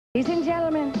Ladies and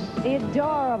gentlemen, the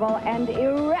adorable and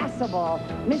irascible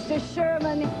Mr.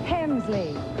 Sherman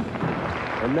Hemsley.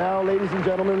 And now, ladies and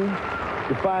gentlemen,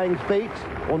 defying fate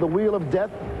on the wheel of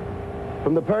death,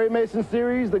 from the Perry Mason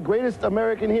series, the greatest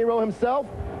American hero himself,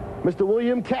 Mr.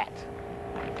 William Katt.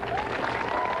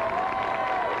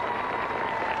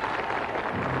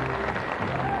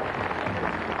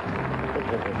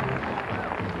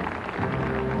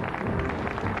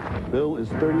 Bill is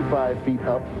 35 feet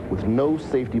up with no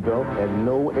safety belt and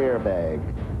no airbag.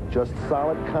 Just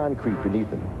solid concrete beneath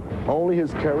him. Only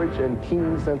his courage and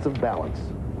keen sense of balance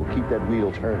will keep that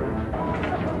wheel turning.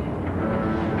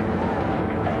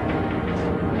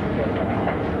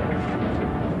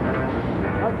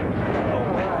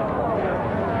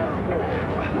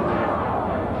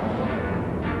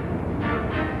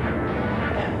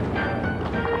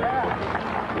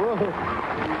 Whoa.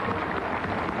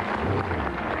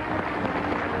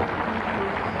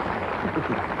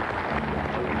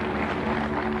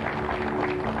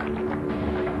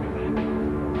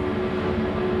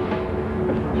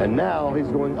 And now he's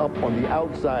going up on the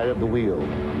outside of the wheel,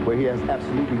 where he has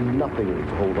absolutely nothing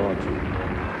to hold on to.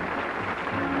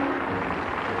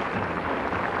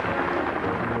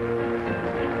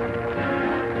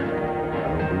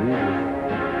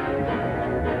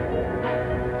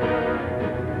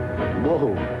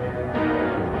 Whoa.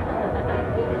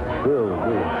 Bill.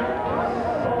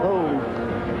 Oh.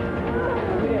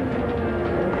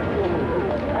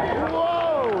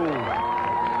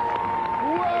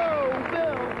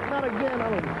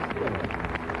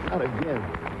 Not again.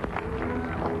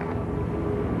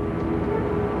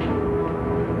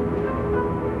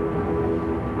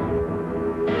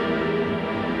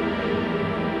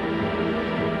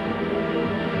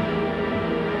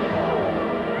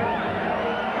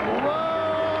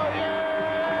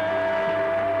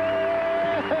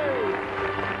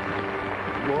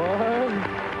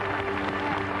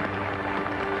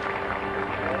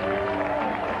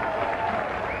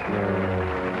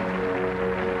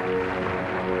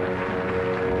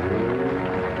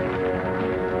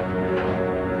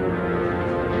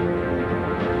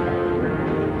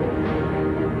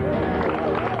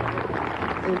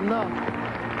 Enough.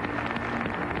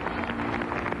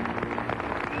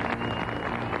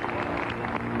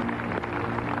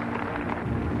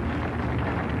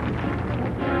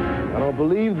 I don't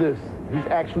believe this. He's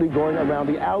actually going around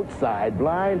the outside,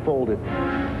 blindfolded.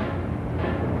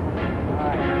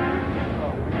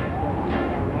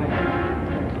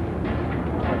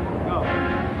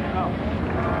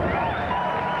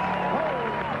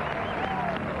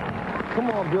 Come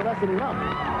on, Bill, that's enough.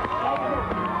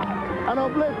 I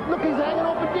don't believe. Look, he's hanging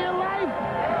on for dear life.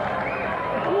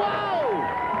 Whoa!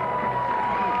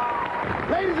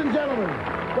 Ladies and gentlemen,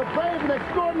 the brave and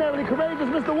extraordinarily courageous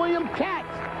Mr. William Katt.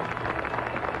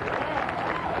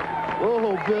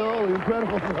 Oh, Bill,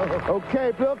 incredible.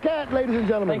 Okay, Bill Katt, ladies and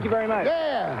gentlemen. Thank you very much.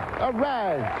 Yeah, all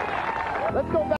right. Let's go back.